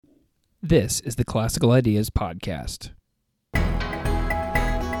This is the Classical Ideas Podcast.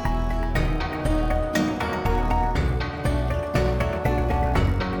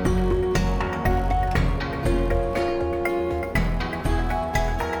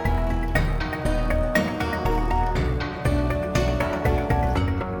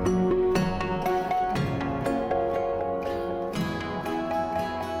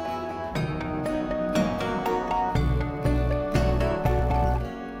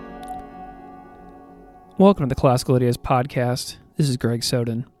 Welcome to the Classical Ideas Podcast. This is Greg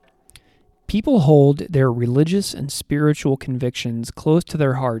Soden. People hold their religious and spiritual convictions close to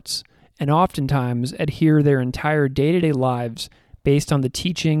their hearts and oftentimes adhere their entire day-to-day lives based on the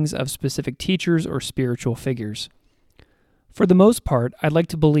teachings of specific teachers or spiritual figures. For the most part, I'd like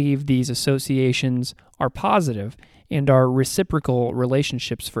to believe these associations are positive and are reciprocal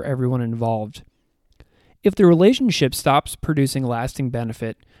relationships for everyone involved. If the relationship stops producing lasting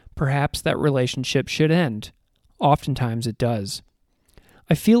benefit, perhaps that relationship should end. Oftentimes it does.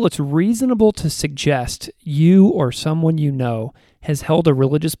 I feel it's reasonable to suggest you or someone you know has held a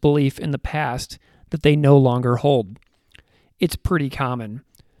religious belief in the past that they no longer hold. It's pretty common.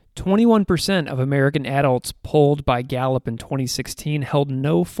 21% of American adults polled by Gallup in 2016 held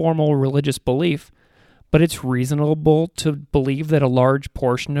no formal religious belief, but it's reasonable to believe that a large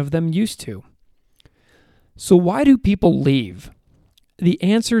portion of them used to. So why do people leave? The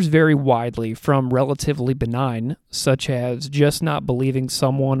answers vary widely from relatively benign, such as just not believing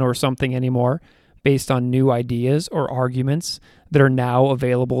someone or something anymore based on new ideas or arguments that are now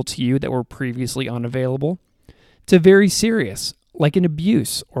available to you that were previously unavailable, to very serious, like an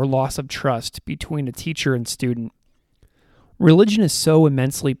abuse or loss of trust between a teacher and student. Religion is so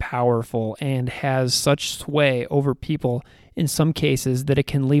immensely powerful and has such sway over people in some cases that it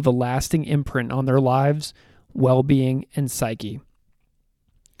can leave a lasting imprint on their lives, well-being, and psyche.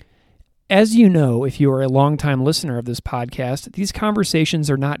 As you know, if you are a longtime listener of this podcast, these conversations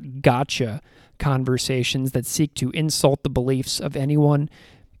are not gotcha conversations that seek to insult the beliefs of anyone,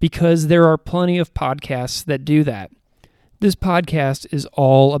 because there are plenty of podcasts that do that. This podcast is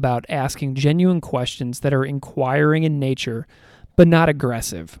all about asking genuine questions that are inquiring in nature, but not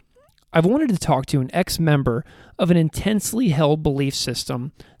aggressive. I've wanted to talk to an ex-member of an intensely held belief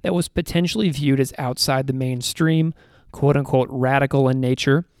system that was potentially viewed as outside the mainstream, quote-unquote radical in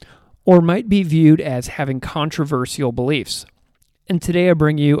nature, or might be viewed as having controversial beliefs. And today I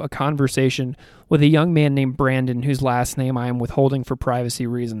bring you a conversation with a young man named Brandon, whose last name I am withholding for privacy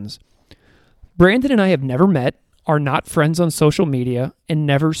reasons. Brandon and I have never met, are not friends on social media, and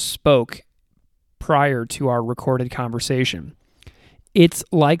never spoke prior to our recorded conversation. It's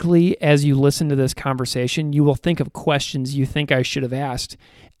likely, as you listen to this conversation, you will think of questions you think I should have asked,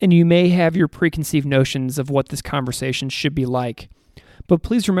 and you may have your preconceived notions of what this conversation should be like. But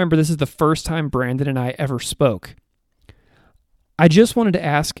please remember, this is the first time Brandon and I ever spoke. I just wanted to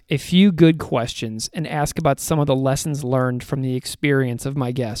ask a few good questions and ask about some of the lessons learned from the experience of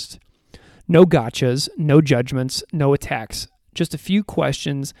my guest. No gotchas, no judgments, no attacks. Just a few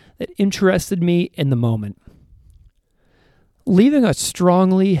questions that interested me in the moment. Leaving a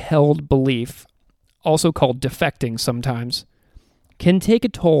strongly held belief, also called defecting sometimes, can take a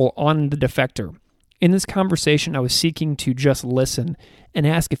toll on the defector. In this conversation, I was seeking to just listen and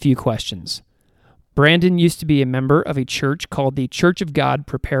ask a few questions. Brandon used to be a member of a church called the Church of God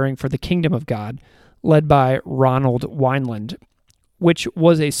Preparing for the Kingdom of God, led by Ronald Wineland, which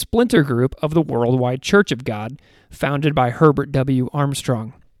was a splinter group of the Worldwide Church of God, founded by Herbert W.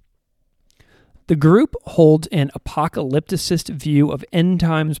 Armstrong. The group holds an apocalypticist view of end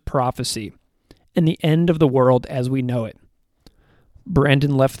times prophecy and the end of the world as we know it.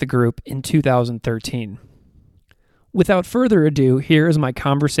 Brandon left the group in 2013. Without further ado, here is my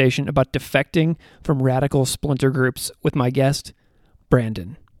conversation about defecting from radical splinter groups with my guest,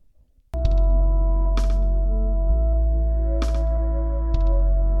 Brandon.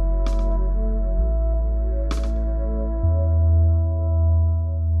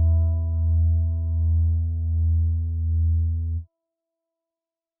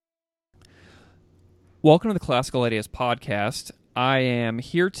 Welcome to the Classical Ideas Podcast. I am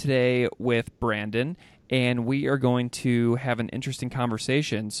here today with Brandon, and we are going to have an interesting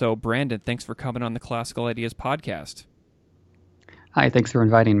conversation. So, Brandon, thanks for coming on the Classical Ideas Podcast. Hi, thanks for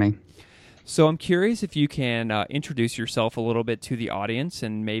inviting me. So I'm curious if you can introduce yourself a little bit to the audience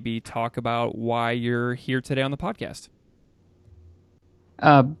and maybe talk about why you're here today on the podcast.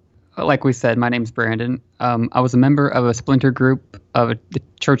 Like we said, my name's Brandon. I was a member of a splinter group of the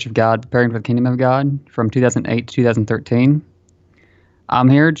Church of God Preparing for the Kingdom of God from 2008 to 2013. I'm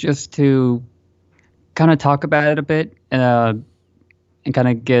here just to kind of talk about it a bit and kind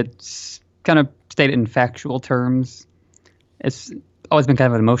of state it in factual terms. It's always been kind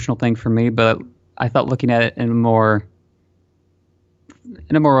of an emotional thing for me, but I thought looking at it in a more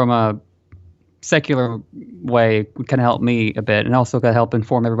secular way would kind of help me a bit, and also could help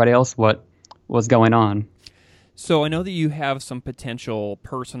inform everybody else what was going on. So I know that you have some potential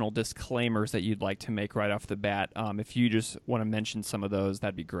personal disclaimers that you'd like to make right off the bat. If you just want to mention some of those,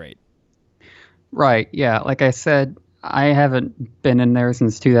 that'd be great. Right, yeah. Like I said, I haven't been in there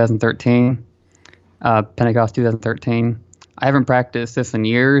since 2013, Pentecost 2013. I haven't practiced this in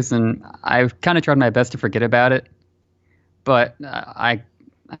years, and I've kind of tried my best to forget about it. But I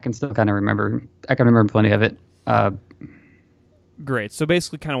can still kind of remember. I can remember plenty of it. Great. So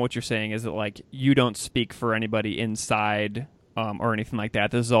basically, kind of what you're saying is that like you don't speak for anybody inside or anything like that.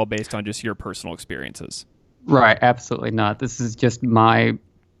 This is all based on just your personal experiences. Right. Absolutely not. This is just my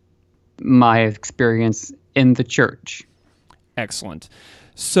experience in the church. Excellent.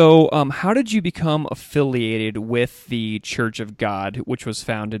 So, how did you become affiliated with the Church of God, which was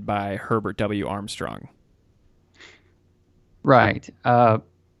founded by Herbert W. Armstrong? Right.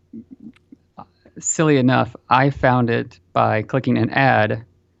 Silly enough, I found it by clicking an ad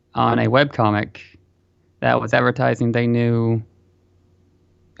on a webcomic that was advertising they knew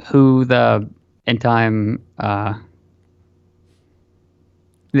who the end time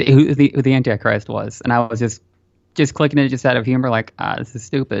who the Antichrist was, and I was just clicking it just out of humor, like, this is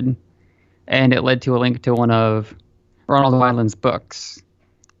stupid. And it led to a link to one of Ronald Wineland's books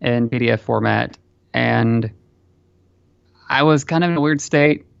in PDF format. And I was kind of in a weird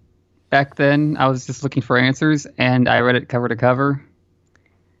state back then. I was just looking for answers, and I read it cover to cover.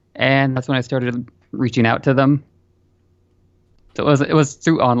 And that's when I started reaching out to them. So it was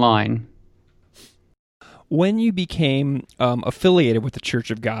through online. When you became affiliated with the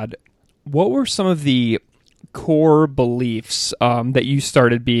Church of God, what were some of the core beliefs that you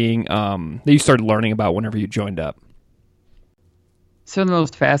started learning about whenever you joined up? Some of the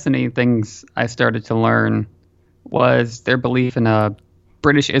most fascinating things I started to learn was their belief in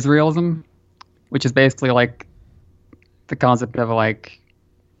British Israelism, which is basically like the concept of like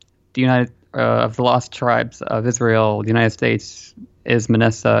the United of the lost tribes of Israel. The United States is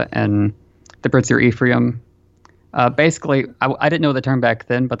Manasseh, and the Brits are Ephraim. Basically, I didn't know the term back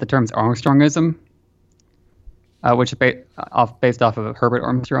then, but the term's Armstrongism, which is based off of Herbert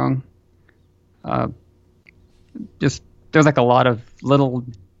Armstrong. Just there's like a lot of little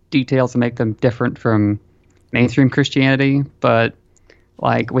details to make them different from mainstream Christianity, but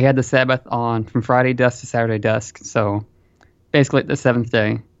like we had the Sabbath on from Friday dusk to Saturday dusk, so basically the seventh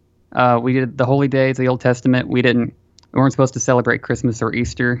day. We did the holy days of the Old Testament. We weren't supposed to celebrate Christmas or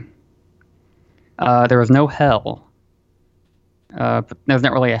Easter. There was no hell, but there's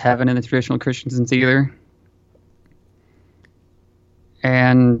not really a heaven in the traditional Christian sense either.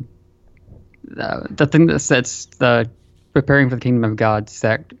 And the thing that sets the Preparing for the Kingdom of God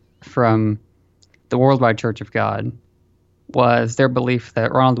sect from the Worldwide Church of God was their belief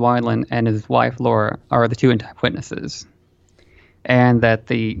that Ronald Wineland and his wife Laura are the two end-time witnesses, and that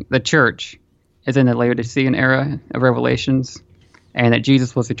the church is in the Laodicean era of Revelations, and that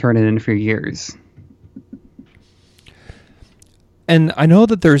Jesus was returning in a few years. And I know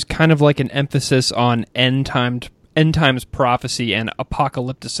that there's kind of like an emphasis on end times prophecy and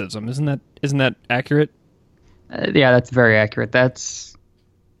apocalypticism. Isn't that accurate? Yeah, that's very accurate. That's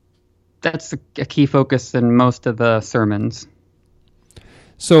a key focus in most of the sermons.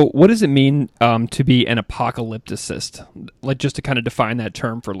 So what does it mean to be an apocalypticist? Like, just to kind of define that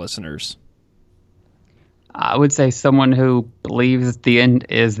term for listeners. I would say someone who believes the end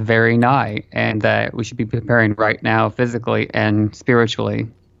is very nigh and that we should be preparing right now physically and spiritually.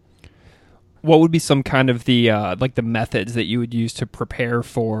 What would be some kind of the methods that you would use to prepare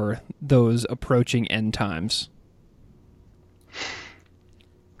for those approaching end times?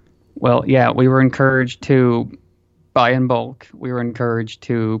 Well, yeah, we were encouraged to buy in bulk. We were encouraged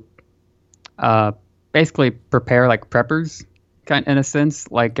to basically prepare like preppers, kind in a sense,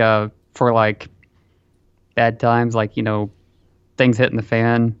 like for like bad times, like, you know, things hitting the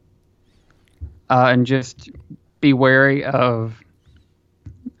fan, and just be wary of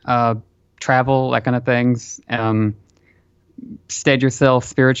travel, that kind of things. Stead yourself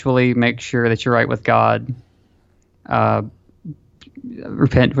spiritually. Make sure that you're right with God.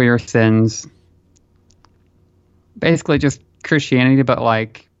 Repent for your sins. Basically just Christianity, but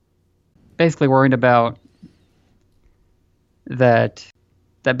like basically worried about that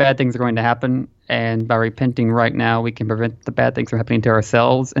bad things are going to happen, and by repenting right now we can prevent the bad things from happening to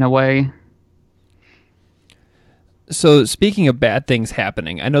ourselves in a way. So speaking of bad things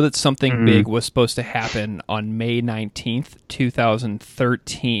happening, I know that something big was supposed to happen on May 19th,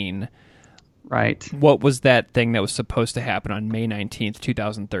 2013. Right. What was that thing that was supposed to happen on May 19th,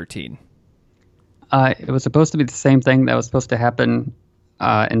 2013? It was supposed to be the same thing that was supposed to happen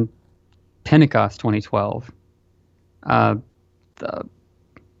in Pentecost 2012.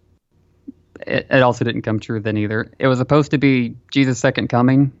 It also didn't come true then either. It was supposed to be Jesus' second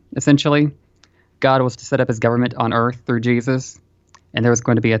coming, essentially. God was to set up his government on earth through Jesus, and there was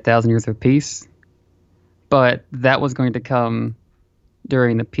going to be 1,000 years of peace. But that was going to come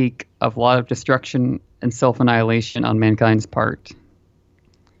during the peak of a lot of destruction and self-annihilation on mankind's part.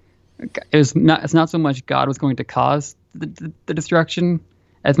 It's not so much God was going to cause the destruction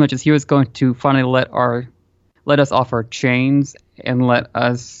as much as he was going to finally let us off our chains and let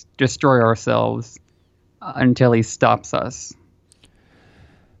us destroy ourselves until he stops us.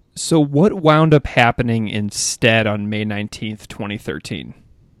 So what wound up happening instead on May 19th, 2013?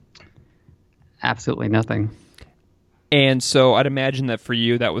 Absolutely nothing. And so I'd imagine that for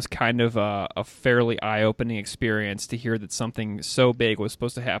you, that was kind of a fairly eye-opening experience to hear that something so big was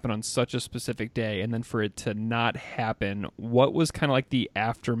supposed to happen on such a specific day, and then for it to not happen. What was kind of like the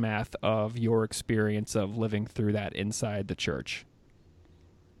aftermath of your experience of living through that inside the church?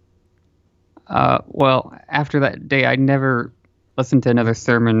 Well, after that day, I never listened to another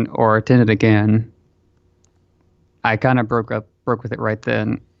sermon or attended again. I kind of broke with it right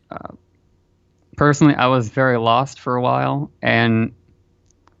then. Personally, I was very lost for a while, and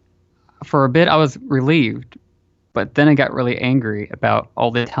for a bit I was relieved, but then I got really angry about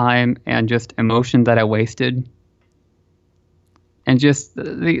all the time and just emotion that I wasted, and just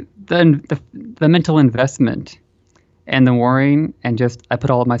the mental investment and the worrying, and just I put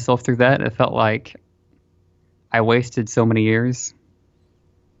all of myself through that. It felt like I wasted so many years.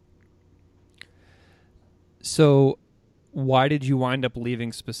 So why did you wind up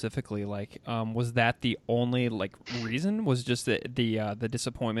leaving specifically? Like, was that the only reason? Was just the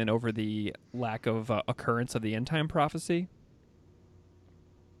disappointment over the lack of occurrence of the end time prophecy?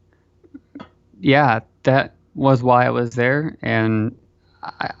 Yeah, that was why I was there, and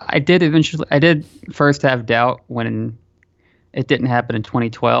I did first have doubt when it didn't happen in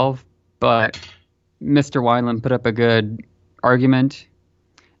 2012, but Mr. Wineland put up a good argument,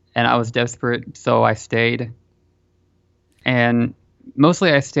 and I was desperate, so I stayed. And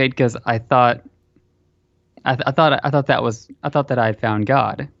mostly I stayed because I thought that I had found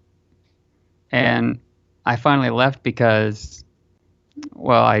God, and I finally left because,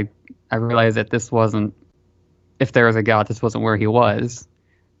 well, I realized that this wasn't, if there was a God, this wasn't where he was,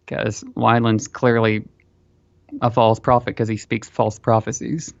 because Wineland's clearly a false prophet because he speaks false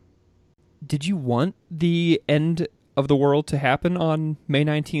prophecies. Did you want the end of the world to happen on May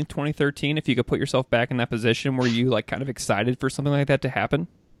 19th, 2013? If you could put yourself back in that position, were you kind of excited for something like that to happen?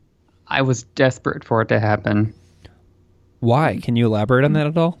 I was desperate for it to happen. Why? Can you elaborate on that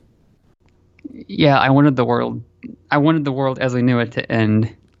at all? Yeah, I wanted the world as we knew it to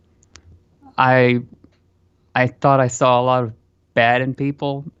end. I thought I saw a lot of bad in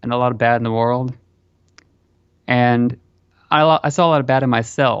people and a lot of bad in the world. And I saw a lot of bad in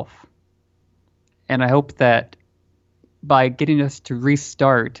myself. And I hope that by getting us to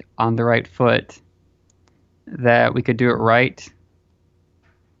restart on the right foot, that we could do it right.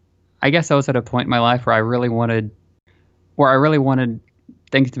 I guess I was at a point in my life where I really wanted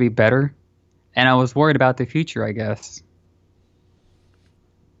things to be better, and I was worried about the future, I guess.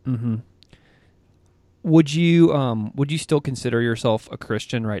 Mm-hmm. Would you still consider yourself a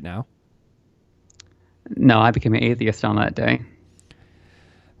Christian right now? No, I became an atheist on that day.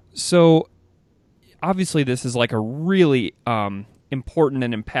 So obviously this is like a really important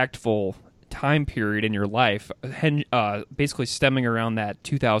and impactful time period in your life, basically stemming around that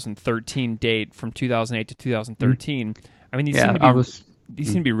 2013 date from 2008 to 2013. I mean, these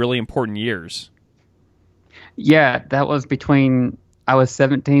seem to be really important years. Yeah, that was between, I was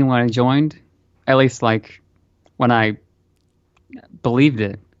 17 when I joined, at least when I believed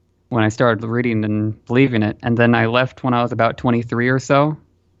it, when I started reading and believing it, and then I left when I was about 23 or so.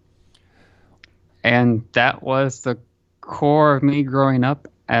 And that was the core of me growing up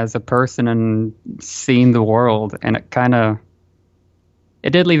as a person and seeing the world. And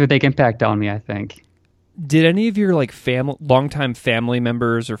it did leave a big impact on me, I think. Did any of your longtime family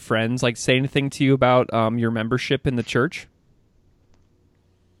members or friends say anything to you about your membership in the church?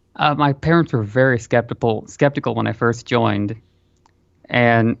 My parents were very skeptical when I first joined.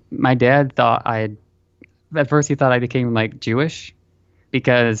 And my dad at first he thought I became Jewish,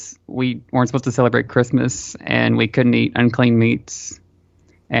 because we weren't supposed to celebrate Christmas and we couldn't eat unclean meats.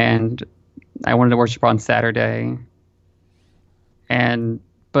 And I wanted to worship on Saturday.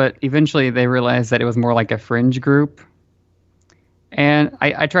 But eventually they realized that it was more like a fringe group. And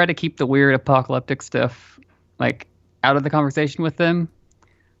I tried to keep the weird apocalyptic stuff like out of the conversation with them.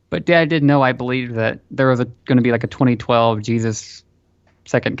 But Dad did know I believed that there was going to be like a 2012 Jesus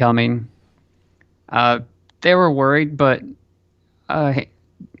second coming. They were worried, but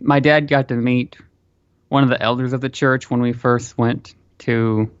my dad got to meet one of the elders of the church when I first went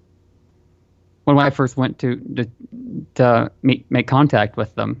to make contact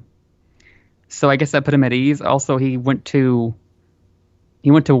with them. So I guess that put him at ease. Also, he went to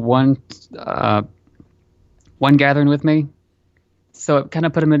one gathering with me, so it kind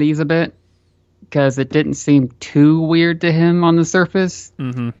of put him at ease a bit because it didn't seem too weird to him on the surface.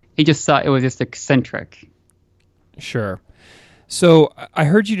 Mm-hmm. He just thought it was just eccentric. Sure. So I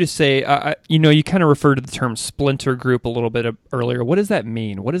heard you just say, you kind of referred to the term splinter group a little bit earlier. What does that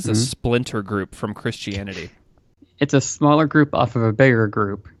mean? What is a splinter group from Christianity? It's a smaller group off of a bigger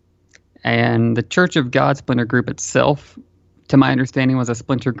group. And the Church of God splinter group itself, to my understanding, was a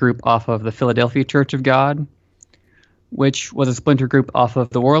splinter group off of the Philadelphia Church of God, which was a splinter group off of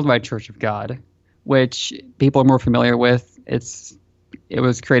the Worldwide Church of God, which people are more familiar with. It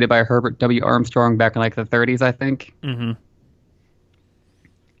was created by Herbert W. Armstrong back in like the 30s, I think. Mm-hmm.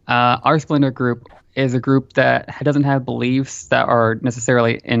 Our splinter group is a group that doesn't have beliefs that are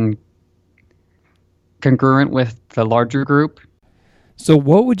necessarily congruent with the larger group. So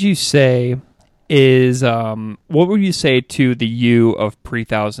what would you say to the you of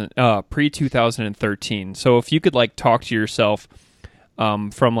pre-2013? So if you could like talk to yourself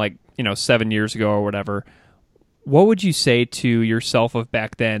from 7 years ago or whatever, what would you say to yourself of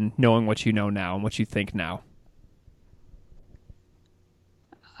back then, knowing what you know now and what you think now?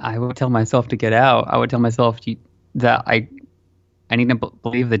 I would tell myself to get out. I would tell myself that I need to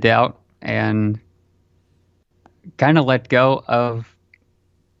believe the doubt and kind of let go of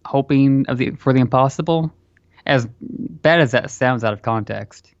hoping for the impossible. As bad as that sounds out of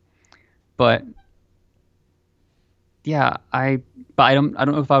context, but yeah, I don't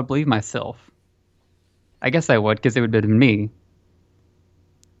know if I would believe myself. I guess I would, because it would have been me.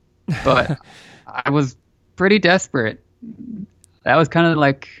 But I was pretty desperate. That was kind of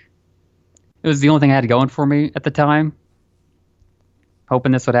like, it was the only thing I had going for me at the time,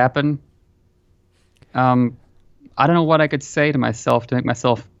 hoping this would happen. I don't know what I could say to myself to make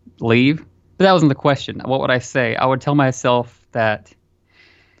myself leave, but that wasn't the question. What would I say? I would tell myself that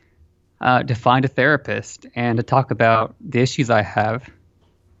to find a therapist and to talk about the issues I have,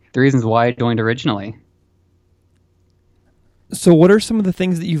 the reasons why I joined originally. So what are some of the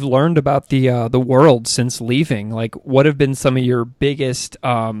things that you've learned about the world since leaving? Like, what have been some of your biggest,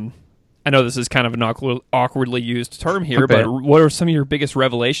 I know this is kind of an awkwardly used term here, but what are some of your biggest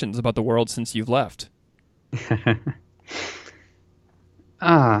revelations about the world since you've left?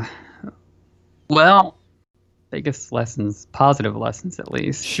 Well, biggest lessons, positive lessons at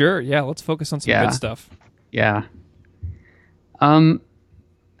least. Sure, yeah, let's focus on some good stuff. Yeah.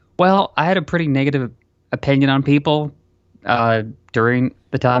 Well, I had a pretty negative opinion on people during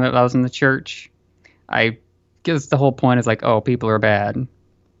the time that I was in the church. I guess the whole point is like, oh, people are bad,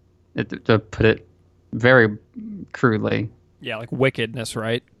 to put it very crudely. Yeah, like wickedness,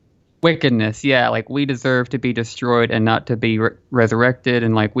 right? Wickedness, yeah. Like, we deserve to be destroyed and not to be resurrected,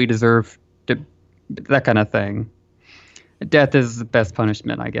 and like we deserve to, that kind of thing. Death is the best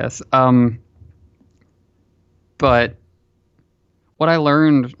punishment, I guess. But what I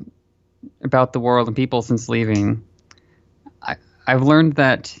learned about the world and people since leaving, I've learned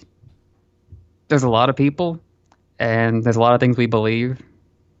that there's a lot of people and there's a lot of things we believe.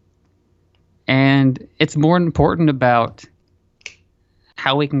 And it's more important about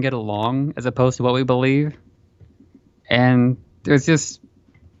how we can get along as opposed to what we believe. And there's just,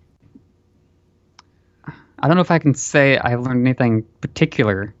 I don't know if I can say I've learned anything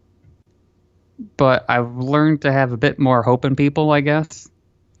particular, but I've learned to have a bit more hope in people, I guess,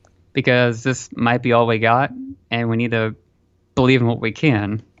 because this might be all we got and we need to believe in what we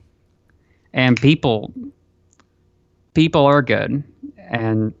can. And people are good,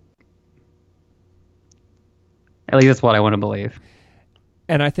 and at least that's what I want to believe.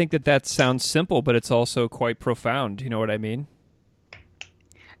 And I think that sounds simple, but it's also quite profound. You know what I mean?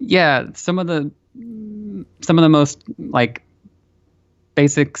 Yeah, some of the most like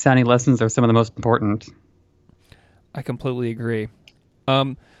basic sounding lessons are some of the most important. I completely agree.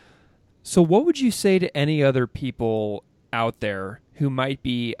 So what would you say to any other people out there who might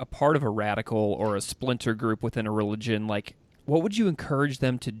be a part of a radical or a splinter group within a religion? Like, what would you encourage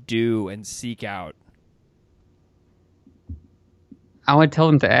them to do and seek out? I would tell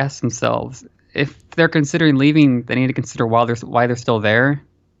them to ask themselves, if they're considering leaving, they need to consider why they're still there,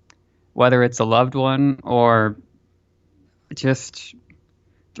 whether it's a loved one or just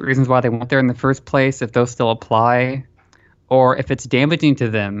the reasons why they went there in the first place, if those still apply, or if it's damaging to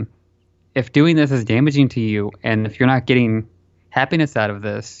them. If doing this is damaging to you, and if you're not getting happiness out of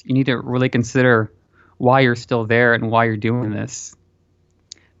this, you need to really consider why you're still there and why you're doing this.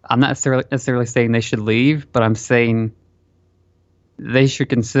 I'm not necessarily saying they should leave, but I'm saying they should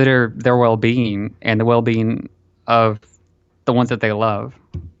consider their well-being and the well-being of the ones that they love.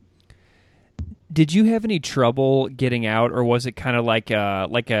 Did you have any trouble getting out, or was it kind of like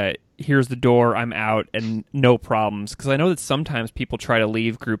a here's the door, I'm out, and no problems? Because I know that sometimes people try to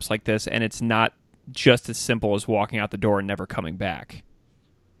leave groups like this, and it's not just as simple as walking out the door and never coming back.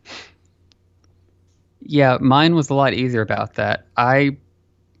 Yeah, mine was a lot easier about that. I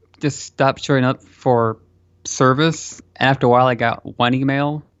just stopped showing up for service, and after a while I got one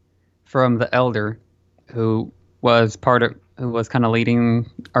email from the elder who was kind of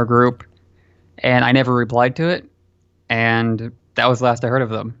leading our group, and I never replied to it, and that was the last I heard of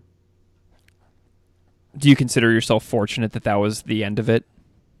them. Do you consider yourself fortunate that was the end of it?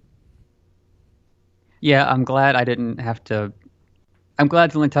 Yeah, I'm glad I didn't have to. I'm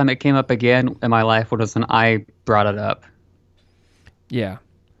glad the only time it came up again in my life was when I brought it up. Yeah.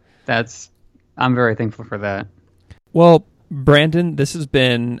 I'm very thankful for that. Well, Brandon, this has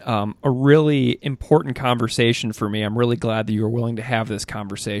been a really important conversation for me. I'm really glad that you were willing to have this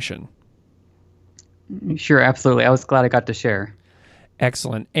conversation. Sure, absolutely. I was glad I got to share.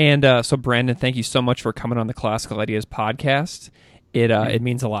 Excellent. And so, Brandon, thank you so much for coming on the Classical Ideas podcast. It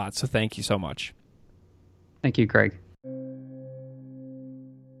means a lot, so thank you so much. Thank you, Greg.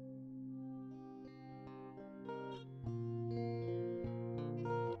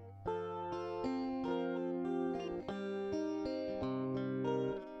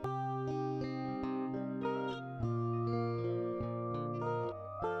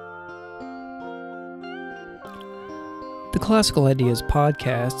 The Classical Ideas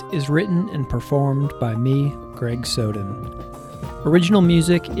podcast is written and performed by me, Greg Soden. Original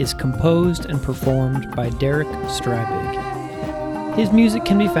music is composed and performed by Derek Strabig. His music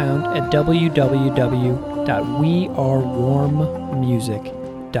can be found at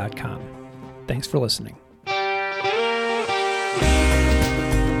www.wearewarmmusic.com. Thanks for listening.